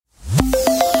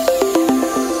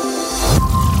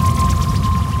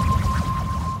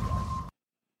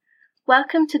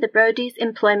Welcome to the Brodie's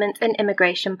Employment and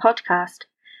Immigration podcast,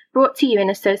 brought to you in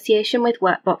association with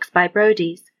Workbox by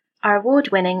Brodie's, our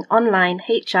award-winning online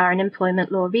HR and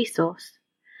employment law resource.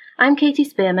 I'm Katie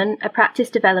Spearman, a practice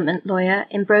development lawyer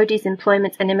in Brodie's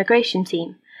Employment and Immigration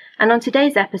team, and on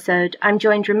today's episode, I'm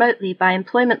joined remotely by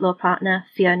employment law partner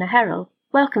Fiona Herrell.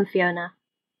 Welcome, Fiona.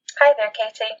 Hi there,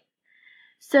 Katie.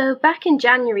 So back in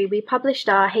January, we published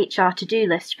our HR to-do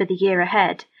list for the year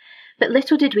ahead, but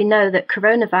little did we know that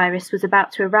coronavirus was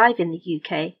about to arrive in the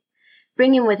UK,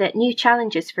 bringing with it new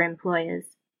challenges for employers.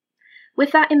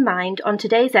 With that in mind, on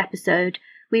today's episode,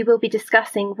 we will be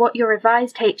discussing what your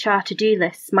revised HR to-do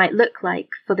lists might look like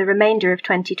for the remainder of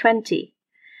 2020.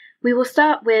 We will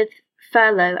start with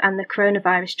furlough and the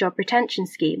coronavirus job retention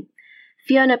scheme.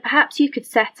 Fiona, perhaps you could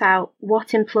set out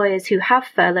what employers who have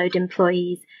furloughed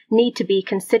employees need to be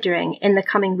considering in the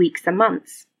coming weeks and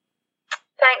months.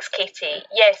 Thanks, Katie.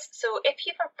 Yes, so if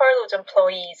you've furloughed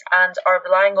employees and are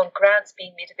relying on grants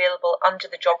being made available under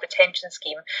the job retention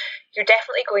scheme, you're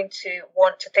definitely going to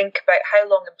want to think about how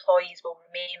long employees will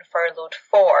remain furloughed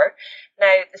for.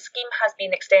 Now, the scheme has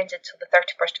been extended till the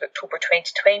 31st of October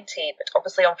 2020, but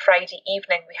obviously on Friday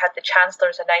evening we had the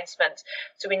Chancellor's announcement,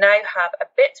 so we now have a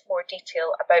bit more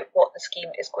detail about what the scheme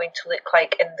is going to look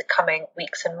like in the coming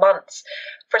weeks and months.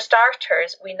 For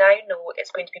starters, we now know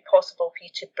it's going to be possible for you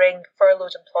to bring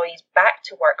furloughed employees back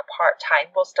to work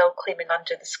part-time while still claiming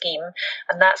under the scheme,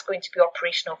 and that's going to be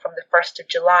operational from the 1st of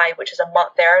July, which is a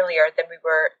month earlier than we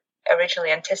were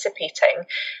originally anticipating.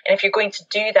 And if you're going to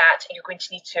do that, you're going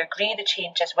to need to agree the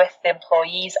changes with the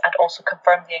employees and also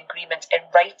confirm the agreement in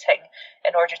writing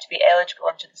in order to be eligible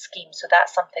under the scheme. So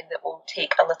that's something that will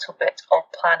take a little bit of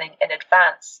planning in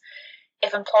advance.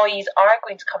 If employees are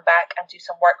going to come back and do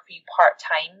some work for you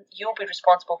part-time, you'll be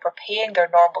responsible for paying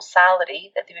their normal salary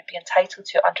that they would be entitled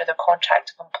to under their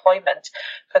contract of employment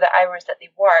for the hours that they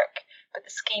work, but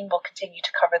the scheme will continue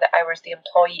to cover the hours the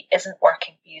employee isn't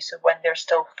working for you, so when they're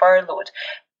still furloughed.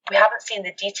 We haven't seen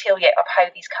the detail yet of how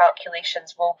these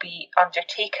calculations will be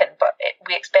undertaken, but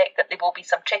we expect that there will be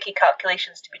some tricky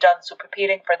calculations to be done, so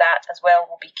preparing for that as well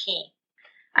will be key.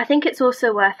 I think it's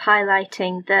also worth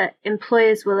highlighting that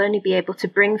employers will only be able to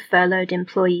bring furloughed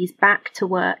employees back to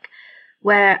work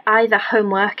where either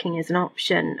home working is an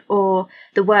option or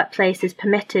the workplace is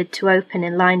permitted to open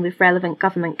in line with relevant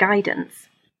government guidance.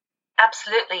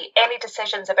 Absolutely. Any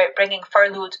decisions about bringing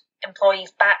furloughed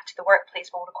employees back to the workplace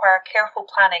will require careful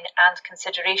planning and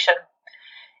consideration.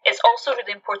 It's also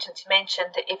really important to mention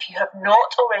that if you have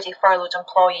not already furloughed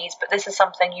employees, but this is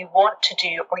something you want to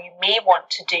do or you may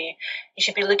want to do, you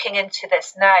should be looking into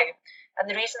this now. And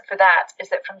the reason for that is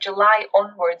that from July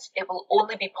onwards, it will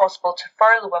only be possible to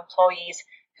furlough employees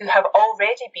who have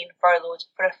already been furloughed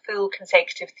for a full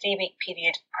consecutive 3-week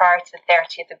period prior to the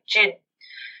 30th of June.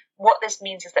 What this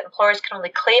means is that employers can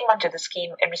only claim under the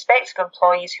scheme in respect of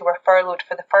employees who were furloughed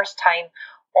for the first time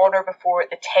on or before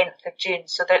the 10th of June.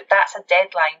 So that's a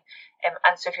deadline.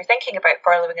 And so if you're thinking about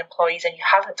furloughing employees and you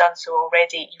haven't done so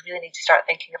already, you really need to start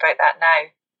thinking about that now.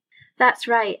 That's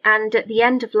right. And at the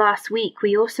end of last week,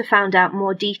 we also found out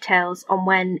more details on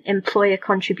when employer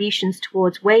contributions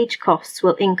towards wage costs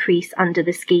will increase under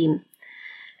the scheme.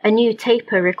 A new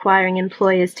taper requiring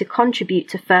employers to contribute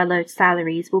to furloughed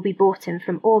salaries will be brought in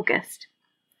from August.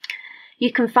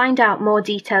 You can find out more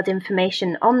detailed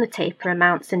information on the taper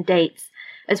amounts and dates,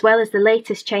 as well as the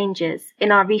latest changes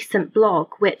in our recent blog,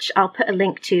 which I'll put a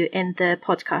link to in the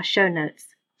podcast show notes.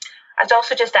 I'd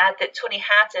also just add that Tony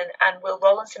Haddon and Will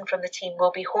Rollinson from the team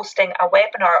will be hosting a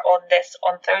webinar on this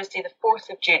on Thursday, the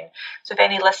 4th of June. So if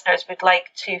any listeners would like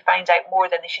to find out more,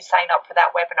 then they should sign up for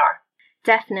that webinar.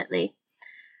 Definitely.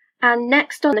 And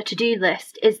next on the to-do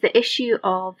list is the issue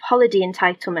of holiday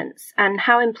entitlements and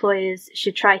how employers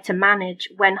should try to manage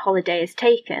when holiday is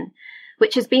taken,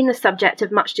 which has been the subject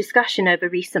of much discussion over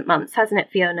recent months, hasn't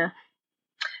it, Fiona?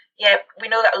 Yeah, we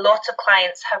know that a lot of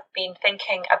clients have been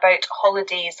thinking about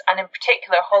holidays, and in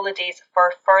particular holidays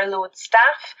for furloughed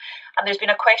staff. And there's been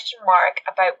a question mark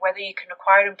about whether you can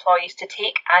require employees to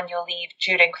take annual leave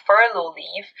during furlough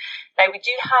leave. Now, we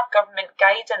do have government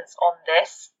guidance on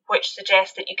this, which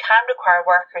suggests that you can require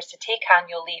workers to take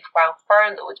annual leave while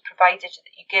furloughed, provided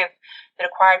that you give the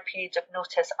required period of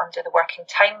notice under the working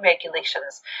time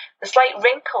regulations. The slight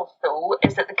wrinkle, though,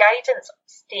 is that the guidance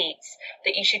states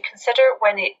that you should consider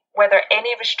whether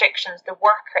any restrictions the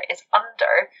worker is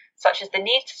under, such as the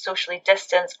need to socially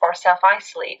distance or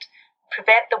self-isolate,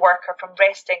 prevent the worker from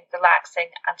resting, relaxing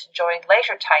and enjoying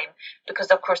leisure time, because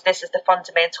of course this is the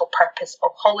fundamental purpose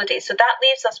of holidays. So that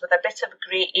leaves us with a bit of a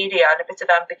grey area and a bit of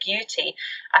ambiguity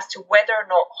as to whether or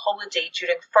not holiday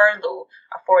during furlough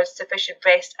affords sufficient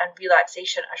rest and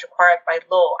relaxation as required by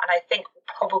law, and I think we'll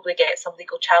probably get some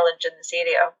legal challenge in this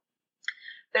area.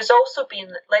 There's also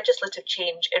been legislative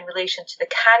change in relation to the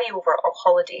carryover of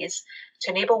holidays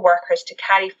to enable workers to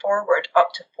carry forward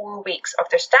up to 4 weeks of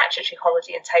their statutory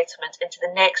holiday entitlement into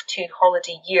the next 2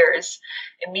 holiday years,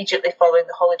 immediately following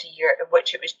the holiday year in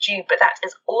which it was due. But that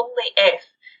is only if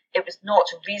it was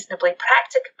not reasonably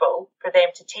practicable for them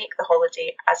to take the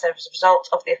holiday as a result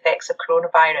of the effects of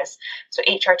coronavirus. So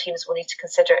HR teams will need to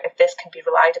consider if this can be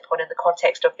relied upon in the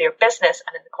context of their business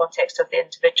and in the context of the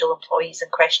individual employees in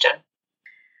question.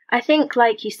 I think,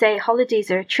 like you say,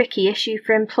 holidays are a tricky issue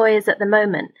for employers at the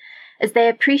moment, as they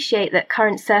appreciate that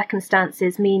current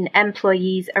circumstances mean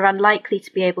employees are unlikely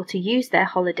to be able to use their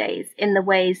holidays in the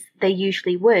ways they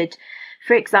usually would,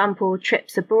 for example,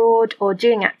 trips abroad or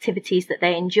doing activities that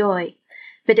they enjoy.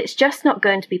 But it's just not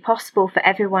going to be possible for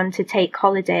everyone to take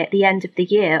holiday at the end of the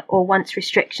year or once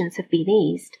restrictions have been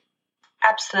eased.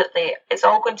 Absolutely. It's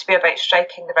all going to be about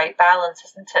striking the right balance,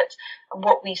 isn't it? And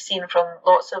what we've seen from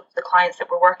lots of the clients that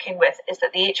we're working with is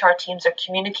that the HR teams are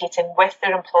communicating with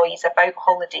their employees about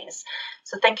holidays.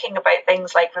 So thinking about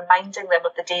things like reminding them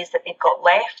of the days that they've got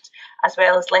left, as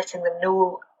well as letting them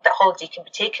know that holiday can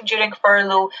be taken during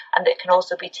furlough and that it can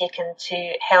also be taken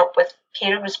to help with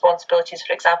caring responsibilities,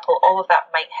 for example. All of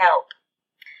that might help.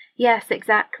 Yes,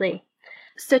 exactly.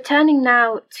 So turning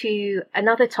now to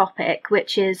another topic,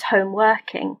 which is home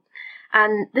working.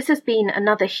 And this has been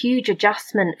another huge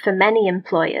adjustment for many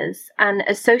employers. And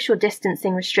as social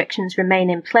distancing restrictions remain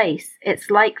in place,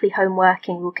 it's likely home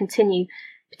working will continue,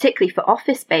 particularly for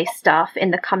office-based staff,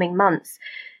 in the coming months.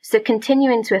 So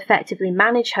continuing to effectively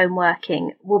manage home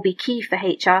working will be key for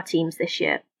HR teams this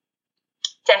year.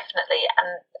 Definitely.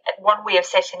 And one way of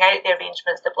setting out the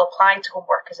arrangements that will apply to home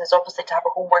workers is obviously to have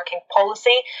a home working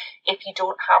policy if you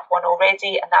don't have one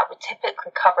already, and that would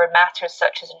typically cover matters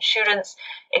such as insurance,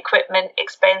 equipment,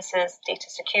 expenses, data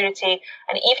security,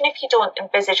 and even if you don't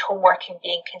envisage home working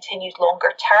being continued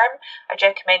longer term, I'd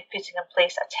recommend putting in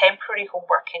place a temporary home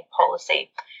working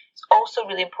policy. It's also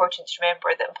really important to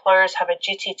remember that employers have a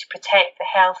duty to protect the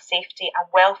health, safety and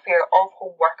welfare of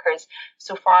home workers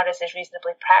so far as is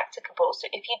reasonably practicable. So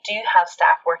if you do have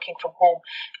staff working from home,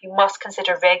 you must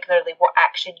consider regularly what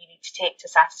action you need to take to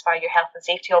satisfy your health and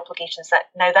safety obligations.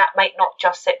 Now that might not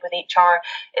just sit with HR,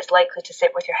 it's likely to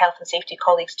sit with your health and safety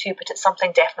colleagues too, but it's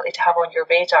something definitely to have on your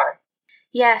radar.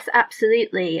 Yes,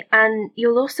 absolutely. And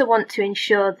you'll also want to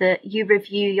ensure that you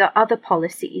review your other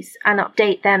policies and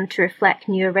update them to reflect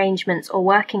new arrangements or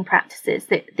working practices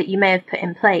that you may have put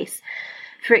in place.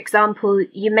 For example,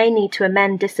 you may need to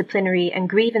amend disciplinary and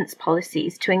grievance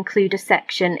policies to include a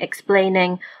section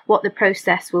explaining what the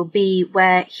process will be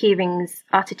where hearings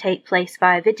are to take place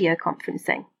via video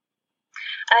conferencing.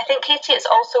 And I think, Katie, it's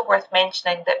also worth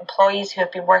mentioning that employees who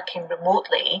have been working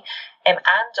remotely and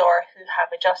or who have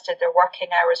adjusted their working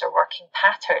hours or working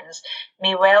patterns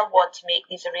may well want to make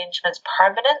these arrangements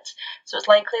permanent. So it's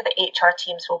likely that HR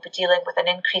teams will be dealing with an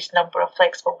increased number of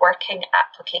flexible working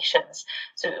applications.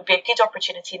 So it would be a good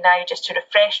opportunity now just to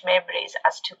refresh memories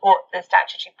as to what the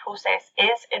statutory process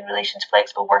is in relation to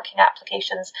flexible working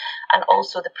applications, and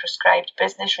also the prescribed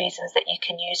business reasons that you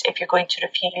can use if you're going to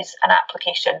refuse an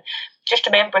application. Just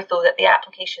remember, though, that the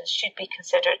applications should be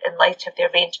considered in light of the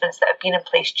arrangements that have been in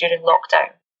place during lockdown.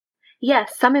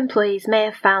 Yes, some employees may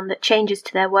have found that changes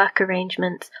to their work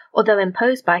arrangements, although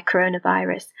imposed by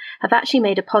coronavirus, have actually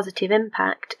made a positive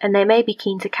impact, and they may be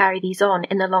keen to carry these on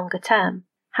in the longer term.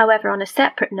 However, on a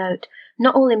separate note,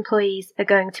 not all employees are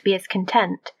going to be as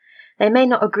content. They may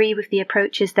not agree with the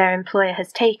approaches their employer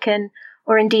has taken,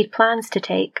 or indeed plans to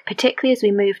take, particularly as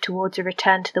we move towards a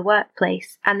return to the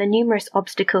workplace and the numerous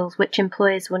obstacles which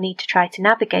employers will need to try to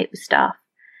navigate with staff.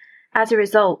 As a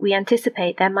result, we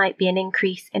anticipate there might be an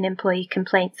increase in employee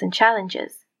complaints and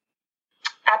challenges.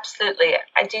 Absolutely.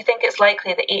 I do think it's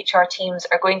likely that HR teams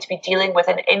are going to be dealing with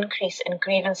an increase in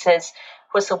grievances,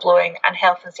 whistleblowing and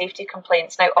health and safety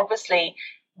complaints. Now, obviously,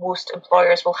 most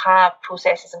employers will have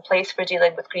processes in place for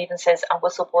dealing with grievances and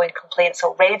whistleblowing complaints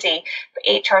already,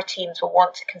 but HR teams will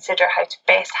want to consider how to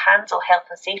best handle health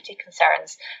and safety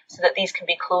concerns so that these can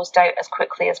be closed out as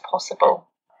quickly as possible.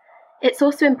 It's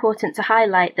also important to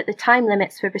highlight that the time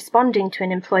limits for responding to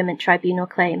an employment tribunal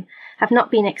claim have not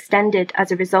been extended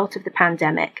as a result of the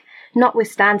pandemic,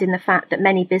 notwithstanding the fact that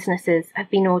many businesses have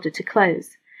been ordered to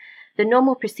close. The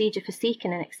normal procedure for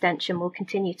seeking an extension will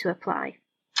continue to apply.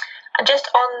 And just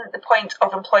on the point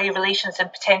of employee relations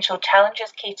and potential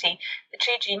challenges, Katie, the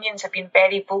trade unions have been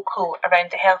very vocal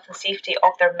around the health and safety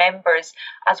of their members,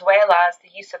 as well as the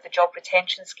use of the job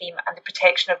retention scheme and the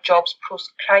protection of jobs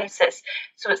post-crisis.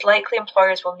 So it's likely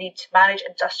employers will need to manage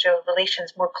industrial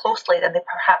relations more closely than they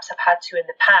perhaps have had to in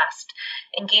the past.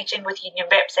 Engaging with union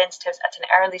representatives at an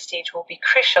early stage will be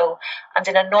crucial, and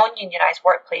in a non-unionised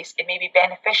workplace, it may be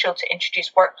beneficial to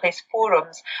introduce workplace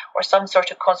forums or some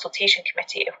sort of consultation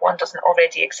committee if one doesn't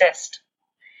already exist.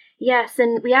 Yes,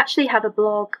 and we actually have a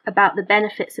blog about the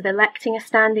benefits of electing a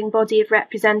standing body of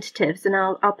representatives, and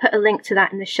I'll put a link to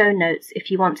that in the show notes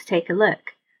if you want to take a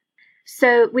look.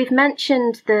 So we've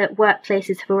mentioned that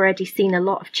workplaces have already seen a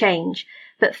lot of change,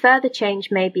 but further change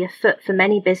may be afoot for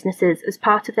many businesses as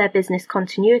part of their business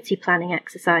continuity planning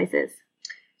exercises.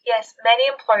 Yes, many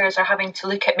employers are having to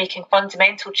look at making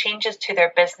fundamental changes to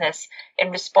their business in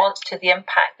response to the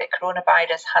impact that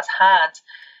coronavirus has had.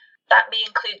 That may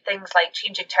include things like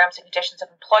changing terms and conditions of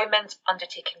employment,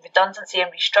 undertaking redundancy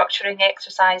and restructuring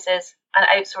exercises, and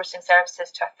outsourcing services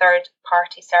to a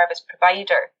third-party service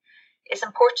provider. It's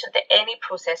important that any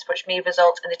process which may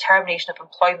result in the termination of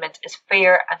employment is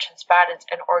fair and transparent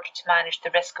in order to manage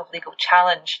the risk of legal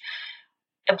challenge.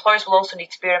 Employers will also need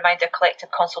to bear in mind their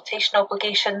collective consultation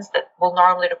obligations that will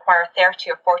normally require 30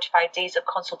 or 45 days of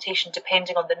consultation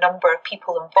depending on the number of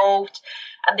people involved,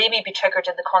 and they may be triggered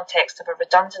in the context of a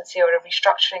redundancy or a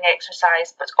restructuring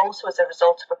exercise, but also as a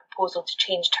result of a proposal to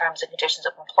change terms and conditions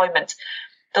of employment.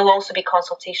 There will also be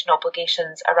consultation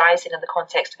obligations arising in the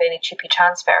context of any TUPE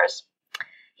transfers.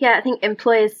 Yeah, I think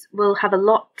employers will have a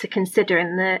lot to consider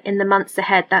in the months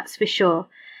ahead, that's for sure.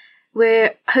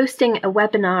 We're hosting a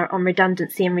webinar on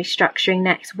redundancy and restructuring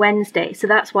next Wednesday, so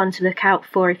that's one to look out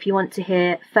for if you want to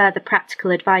hear further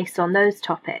practical advice on those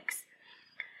topics.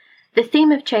 The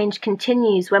theme of change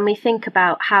continues when we think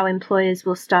about how employers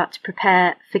will start to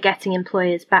prepare for getting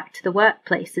employers back to the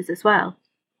workplaces as well.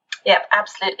 Yep,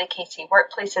 absolutely, Katie.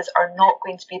 Workplaces are not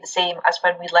going to be the same as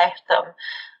when we left them,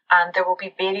 and there will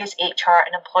be various HR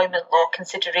and employment law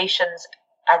considerations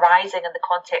arising in the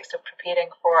context of preparing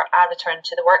for a return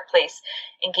to the workplace,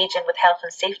 engaging with health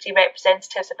and safety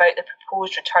representatives about the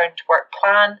proposed return to work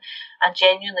plan, and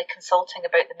genuinely consulting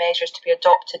about the measures to be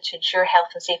adopted to ensure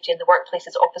health and safety in the workplace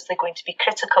is obviously going to be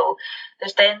critical.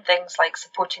 There's then things like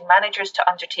supporting managers to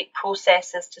undertake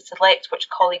processes to select which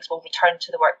colleagues will return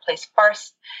to the workplace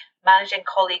first, managing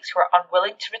colleagues who are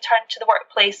unwilling to return to the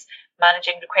workplace,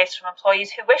 managing requests from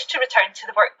employees who wish to return to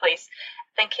the workplace,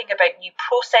 thinking about new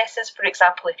processes, for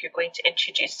example, if you're going to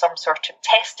introduce some sort of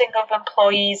testing of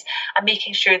employees, and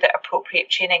making sure that appropriate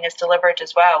training is delivered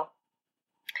as well.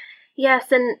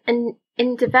 Yes, and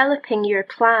in developing your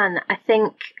plan, I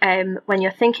think when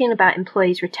you're thinking about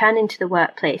employees returning to the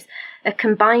workplace, a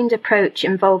combined approach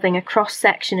involving a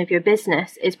cross-section of your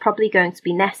business is probably going to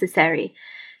be necessary.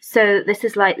 So this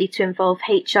is likely to involve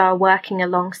HR working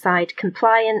alongside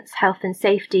compliance, health and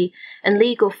safety, and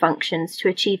legal functions to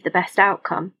achieve the best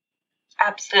outcome.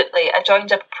 Absolutely. A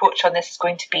joined-up approach on this is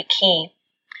going to be key.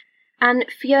 And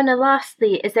Fiona,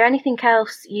 lastly, is there anything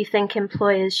else you think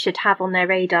employers should have on their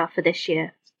radar for this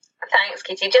year? Thanks,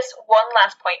 Katie. Just one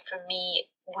last point from me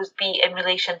would be in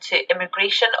relation to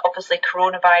immigration. Obviously,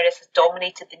 coronavirus has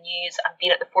dominated the news and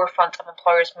been at the forefront of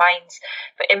employers' minds,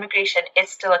 but immigration is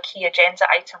still a key agenda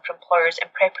item for employers in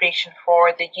preparation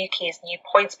for the UK's new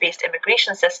points-based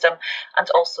immigration system and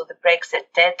also the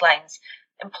Brexit deadlines.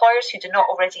 Employers who do not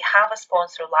already have a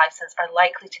sponsor licence are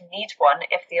likely to need one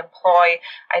if they employ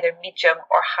either medium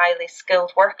or highly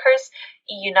skilled workers.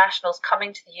 EU nationals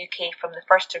coming to the UK from the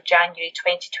 1st of January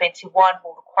 2021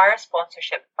 will require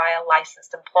sponsorship by a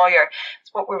licensed employer.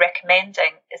 So what we're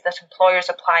recommending is that employers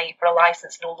apply for a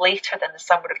licence no later than the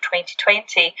summer of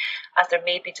 2020, as there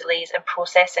may be delays in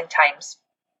processing times.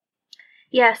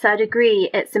 Yes, I'd agree.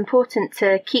 It's important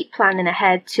to keep planning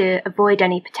ahead to avoid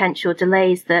any potential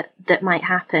delays that might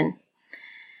happen.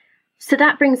 So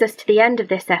that brings us to the end of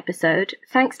this episode.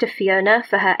 Thanks to Fiona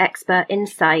for her expert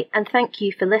insight, and thank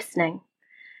you for listening.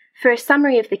 For a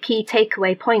summary of the key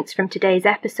takeaway points from today's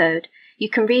episode, you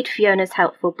can read Fiona's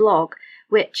helpful blog,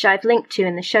 which I've linked to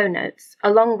in the show notes,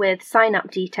 along with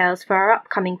sign-up details for our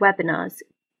upcoming webinars.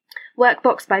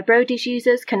 Workbox by Brodie's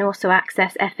users can also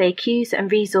access FAQs and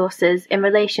resources in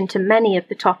relation to many of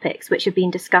the topics which have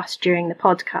been discussed during the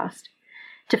podcast.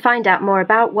 To find out more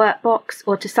about Workbox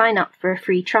or to sign up for a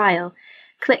free trial,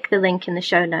 click the link in the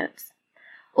show notes.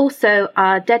 Also,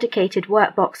 our dedicated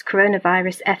Workbox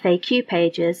coronavirus FAQ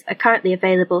pages are currently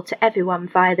available to everyone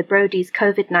via the Brodie's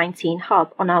COVID-19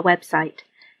 hub on our website,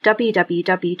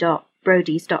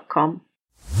 www.brodies.com.